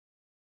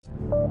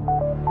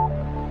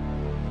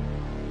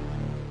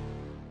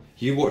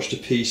You watched a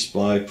piece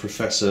by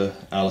Professor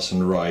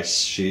Alison Rice.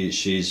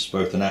 She's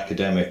both an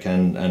academic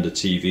and a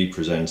TV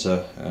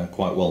presenter,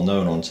 quite well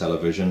known on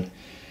television.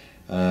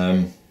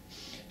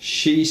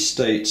 She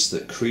states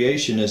that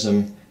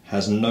creationism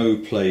has no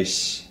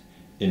place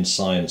in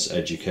science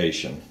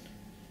education.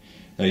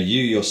 Now,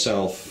 you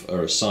yourself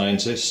are a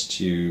scientist,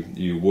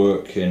 you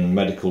work in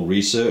medical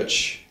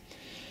research.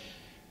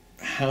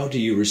 How do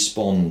you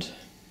respond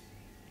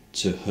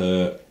to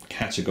her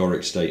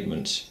categoric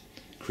statement?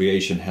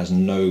 Creation has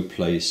no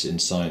place in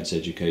science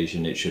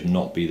education, it should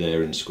not be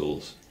there in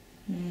schools.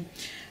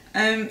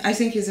 I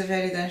think it's a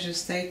very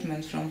dangerous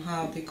statement from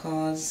her,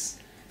 because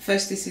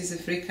first, this is a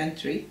free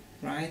country,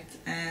 right,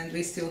 and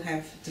we still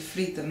have the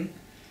freedom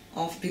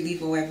of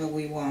believe whatever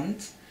we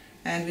want,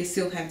 and we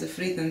still have the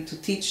freedom to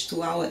teach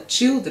to our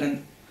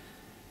children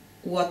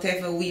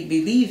whatever we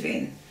believe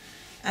in.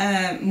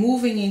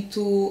 Moving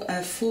into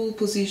a full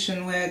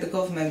position where the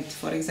government,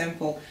 for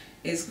example,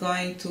 is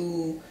going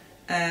to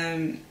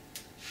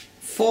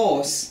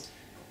force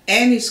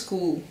any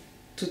school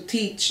to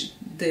teach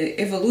the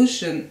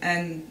evolution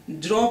and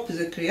drop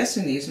the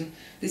creationism,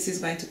 this is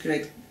going to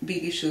create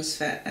big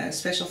issues,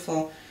 especially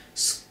for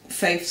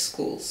faith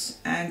schools.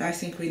 And I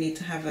think we need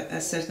to have a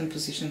certain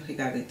position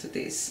regarding to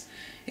this.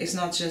 It's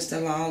not just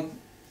allowed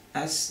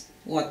us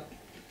what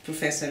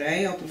Professor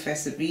A or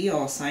Professor B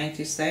or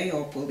Scientist A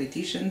or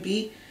Politician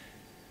B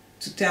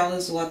to tell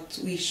us what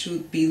we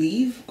should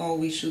believe or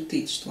we should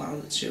teach to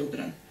our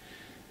children.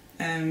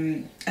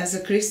 As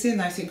a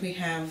Christian, I think we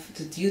have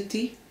the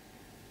duty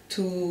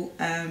to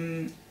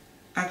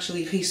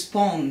actually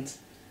respond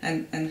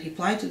and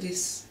reply to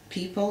these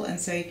people and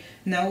say,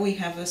 no, we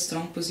have a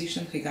strong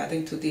position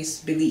regarding to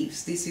these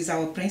beliefs. This is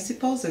our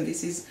principles and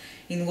this is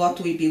in what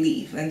we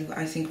believe, and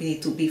I think we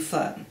need to be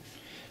firm.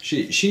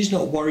 She's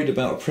not worried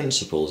about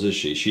principles, is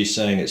she? She's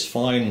saying it's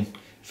fine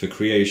for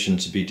creation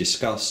to be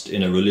discussed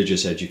in a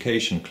religious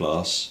education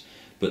class,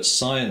 but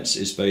science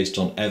is based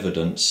on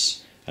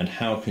evidence, and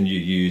how can you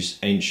use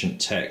ancient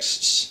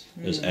texts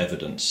as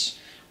evidence?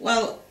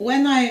 Well,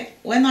 when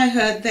I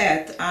heard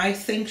that, I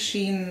think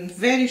she, in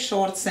very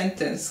short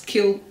sentence,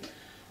 killed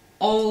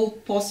all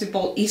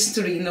possible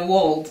history in the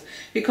world.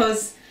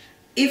 Because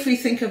if we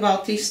think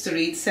about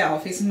history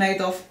itself, it's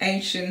made of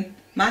ancient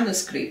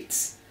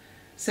manuscripts.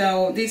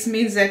 So this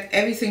means that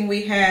everything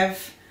we have,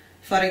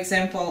 for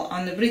example,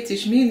 on the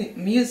British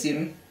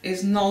Museum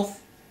is not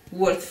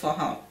worth for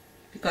her,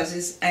 because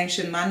it's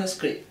ancient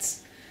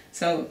manuscripts.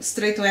 So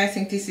straight away I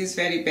think this is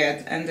very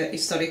bad, and the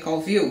historical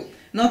view.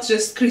 Not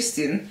just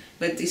Christian,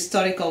 but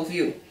historical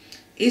view.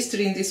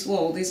 History in this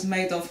world is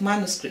made of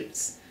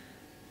manuscripts,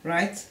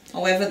 right?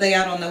 However they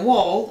are on a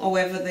wall,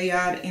 however they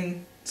are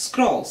in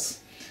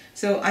scrolls.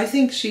 So I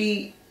think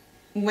she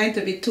went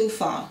a bit too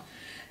far.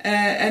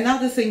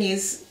 Another thing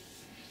is,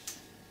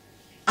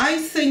 I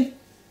think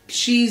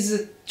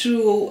she's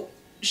true,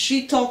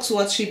 she talks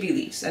what she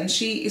believes, and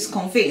she is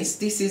convinced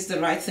this is the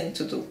right thing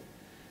to do.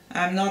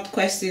 I'm not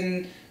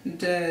questioning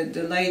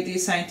the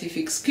lady's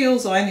scientific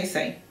skills or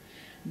anything,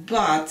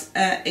 but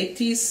it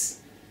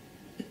is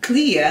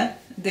clear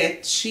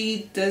that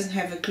she doesn't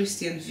have a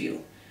Christian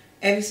view.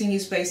 Everything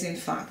is based in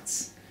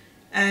facts,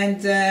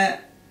 and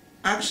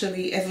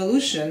actually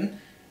evolution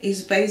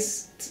is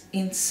based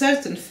in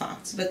certain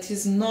facts, but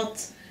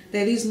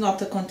there is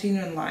not a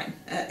continuing line.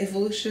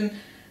 Evolution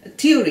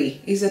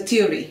theory is a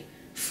theory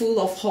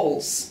full of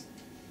holes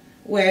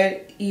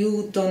where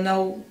you don't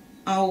know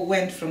how it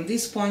went from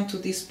this point to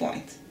this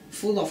point,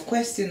 full of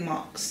question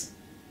marks,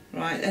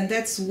 right? And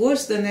that's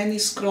worse than any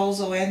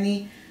scrolls or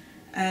any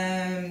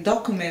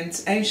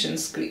documents, ancient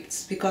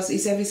scripts, because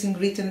it's everything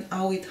written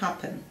how it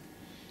happened.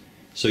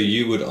 So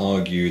you would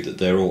argue that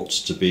there ought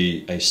to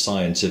be a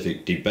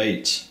scientific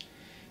debate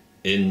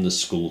in the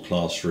school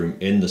classroom,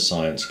 in the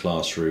science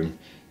classroom,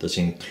 that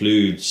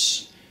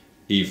includes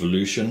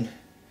evolution,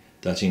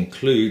 that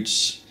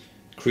includes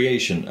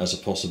creation as a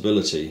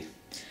possibility,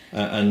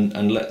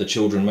 and let the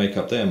children make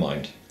up their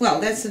mind. Well,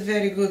 that's a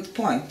very good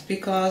point,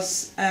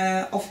 because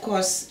of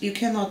course you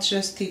cannot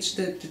just teach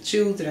the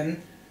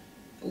children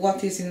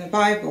what is in the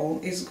Bible.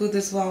 It's good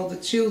as well the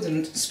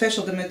children,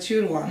 especially the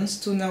mature ones,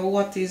 to know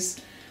what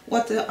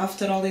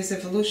after all is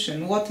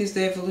evolution. What is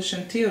the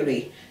evolution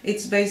theory?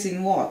 It's based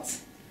in what?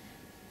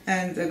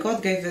 And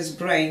God gave us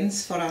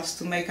brains for us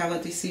to make our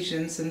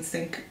decisions and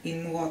think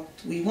in what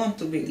we want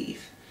to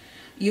believe.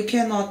 You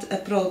cannot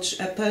approach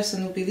a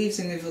person who believes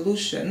in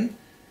evolution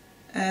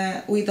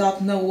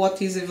without know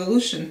what is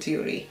evolution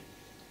theory.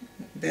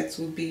 That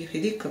would be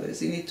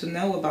ridiculous. You need to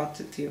know about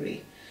the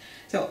theory.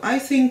 So I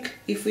think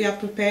if we are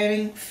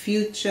preparing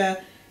future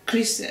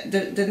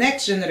the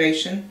next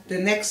generation, the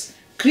next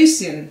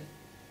Christian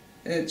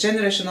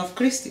generation of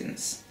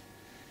Christians,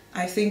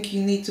 I think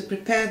you need to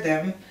prepare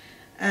them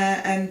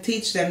and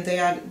teach them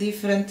there are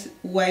different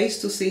ways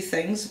to see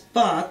things,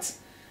 but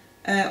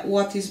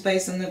what is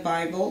based on the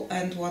Bible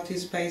and what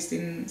is based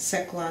in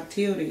secular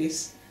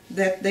theories,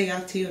 that they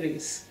are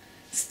theories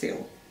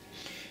still.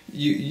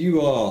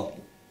 You are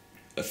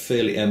a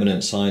fairly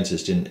eminent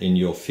scientist in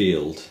your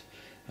field.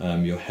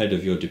 You're head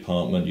of your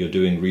department, you're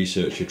doing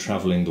research, you're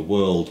travelling the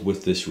world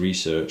with this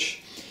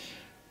research.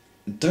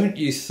 Don't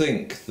you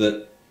think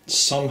that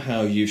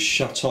somehow you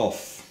shut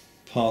off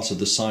part of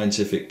the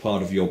scientific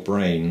part of your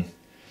brain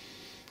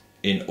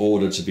in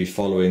order to be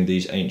following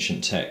these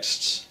ancient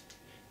texts?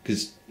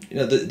 Because you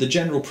know the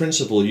general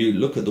principle, you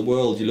look at the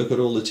world, you look at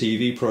all the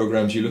TV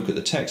programs, you look at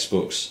the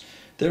textbooks,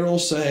 they're all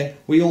saying,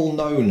 we all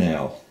know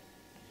now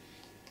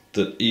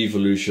that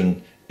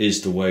evolution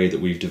is the way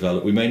that we've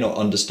developed. We may not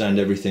understand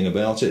everything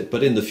about it,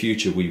 but in the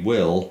future we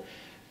will,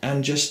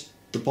 and just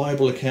the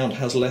Bible account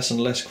has less and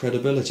less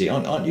credibility.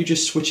 Aren't you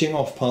just switching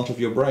off part of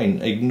your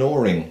brain,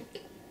 ignoring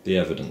the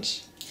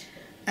evidence?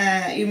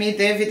 You mean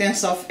the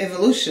evidence of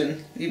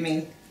evolution, you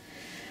mean?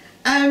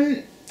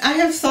 I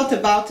have thought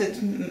about it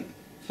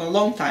for a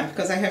long time,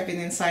 because I have been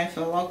in science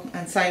for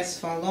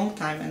a long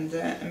time, and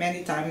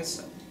many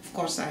times, of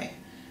course, I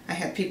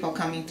had people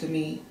coming to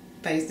me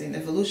based in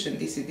evolution,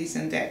 this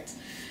and that.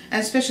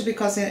 And especially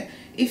because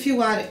if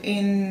you are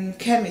in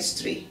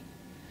chemistry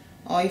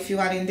or if you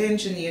are in the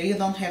engineer, you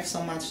don't have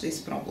so much this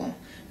problem.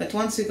 But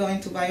once you go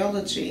into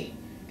biology,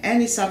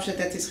 any subject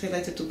that is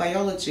related to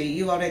biology,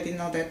 you already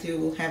know that you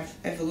will have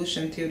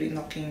evolution theory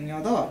knocking on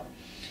your door.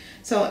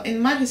 So in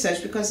my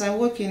research, because I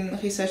work in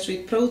research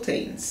with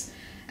proteins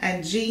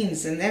and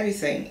genes and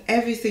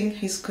everything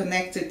is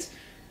connected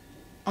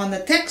on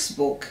a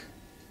textbook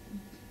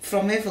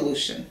from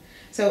evolution.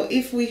 So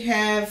if we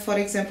have, for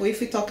example,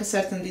 if we talk a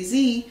certain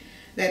disease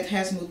that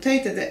has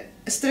mutated,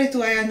 straight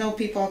away I know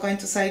people are going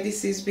to say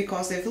this is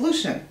because of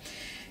evolution.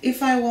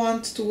 If I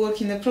want to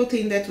work in a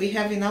protein that we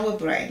have in our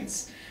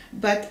brains,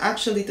 but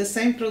actually the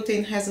same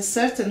protein has a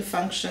certain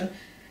function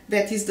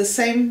that is the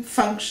same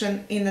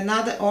function in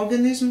another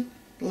organism,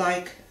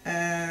 like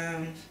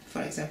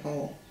for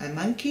example a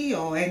monkey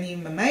or any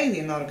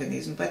mammalian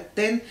organism, but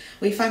then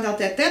we find out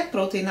that that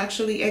protein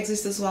actually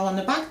exists as well on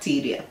a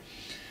bacteria.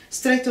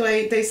 Straight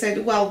away they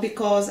said, well,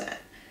 because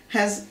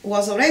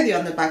was already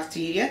on the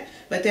bacteria,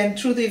 but then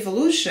through the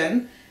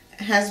evolution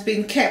has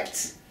been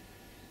kept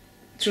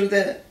through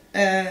the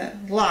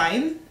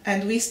line,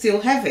 and we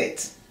still have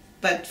it.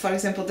 But for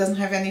example, doesn't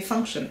have any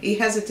function. It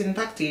has it in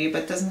bacteria,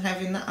 but doesn't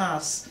have it in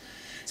us.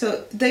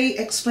 So they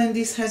explain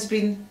this has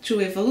been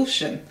through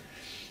evolution.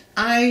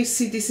 I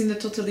see this in a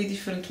totally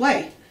different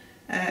way.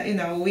 You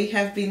know, we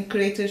have been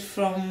created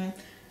from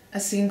a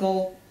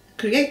single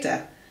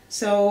creator.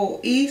 So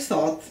he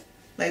thought,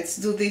 let's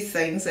do these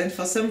things, and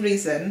for some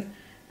reason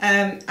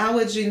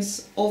our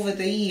genes over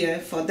the year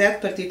for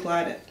that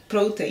particular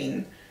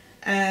protein,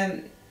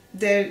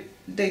 they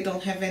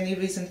don't have any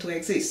reason to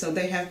exist, so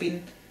they have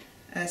been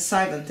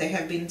silent, they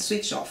have been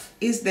switched off.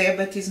 It's there,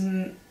 but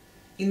you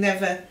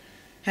never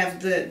have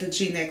the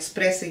gene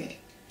expressing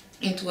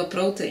into a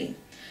protein.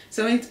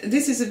 So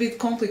this is a bit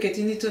complicated,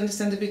 you need to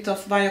understand a bit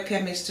of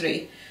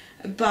biochemistry.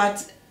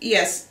 But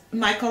yes,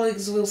 my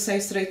colleagues will say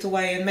straight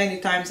away, and many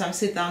times I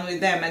sit down with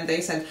them and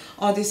they said,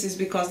 oh, this is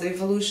because of the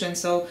evolution,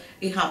 so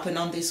it happened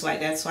on this way,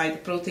 that's why the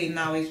protein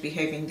now is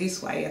behaving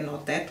this way and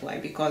not that way,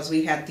 because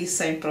we had this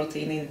same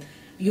protein in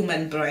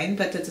human brain,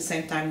 but at the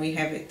same time we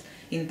have it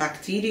in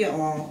bacteria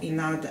or in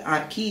other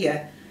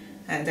archaea,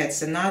 and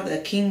that's another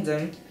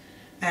kingdom,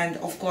 and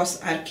of course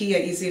archaea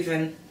is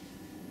even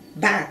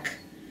back.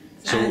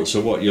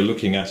 So what you're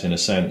looking at in a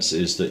sense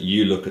is that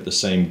you look at the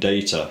same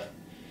data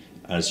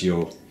as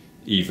your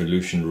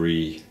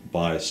evolutionary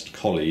biased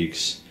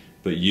colleagues,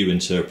 but you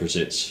interpret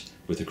it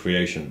with a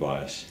creation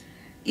bias.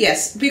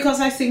 Yes, because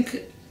I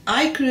think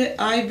I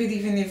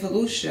believe in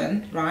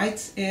evolution, right?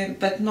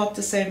 But not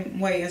the same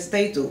way as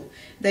they do.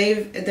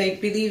 They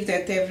believe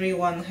that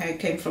everyone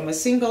came from a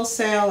single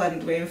cell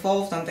and we're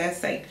involved on that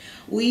thing.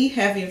 We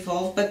have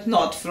evolved, but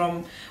not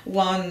from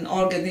one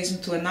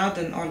organism to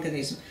another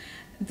organism.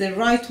 The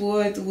right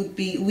word would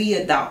be we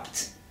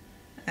adapt.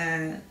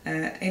 In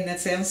a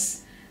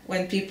sense,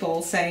 when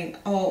people saying,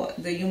 oh,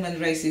 the human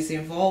race is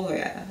evolved,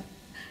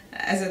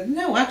 I said,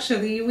 no,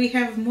 actually we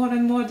have more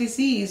and more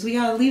disease. We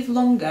live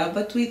longer,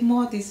 but with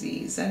more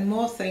disease, and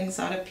more things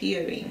are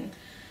appearing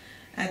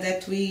and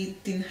that we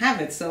didn't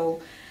have it.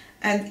 So,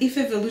 and if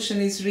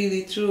evolution is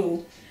really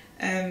true,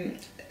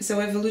 so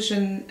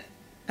evolution,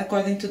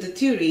 according to the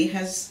theory,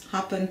 has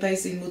happened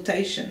based in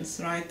mutations,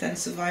 right, and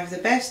survived the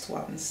best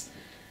ones.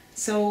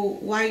 So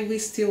why are we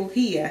still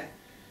here?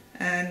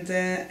 And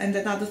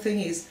another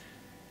thing is,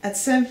 at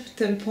some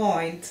certain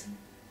point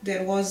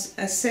there was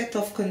a set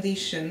of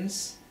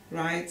conditions,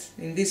 right,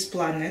 in this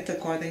planet,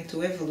 according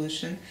to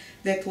evolution,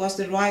 that was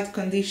the right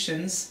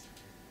conditions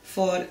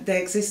for the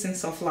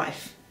existence of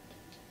life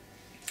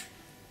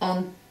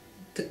under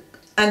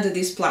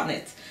this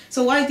planet.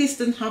 So why this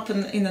didn't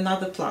happen in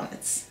another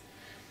planets?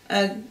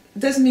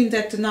 Doesn't mean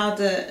that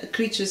another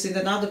creatures in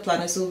another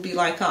planets will be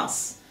like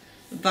us,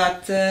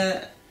 but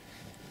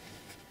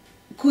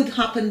could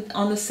happen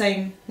on the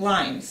same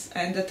lines.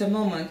 And at the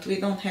moment we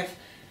don't have,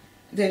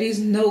 there is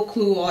no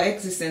clue or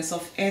existence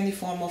of any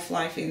form of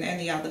life in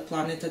any other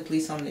planet, at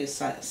least on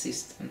this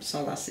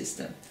solar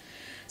system.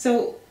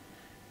 So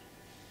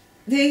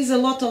there is a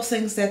lot of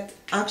things that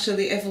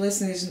actually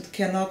evolutionism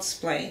cannot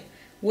explain.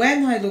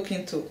 When I look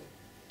into,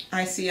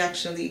 I see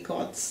actually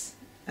God's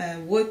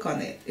work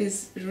on it.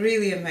 It's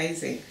really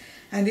amazing.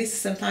 And this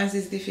sometimes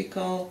is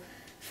difficult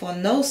for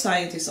no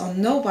scientist or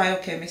no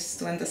biochemist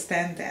to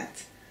understand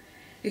that.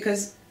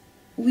 Because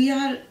we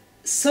are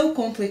so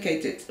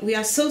complicated, we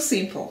are so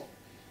simple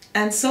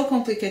and so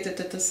complicated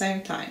at the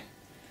same time,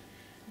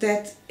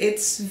 that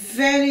it's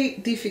very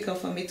difficult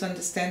for me to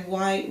understand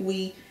why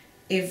we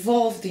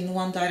evolved in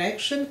one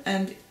direction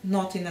and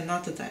not in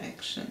another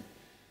direction.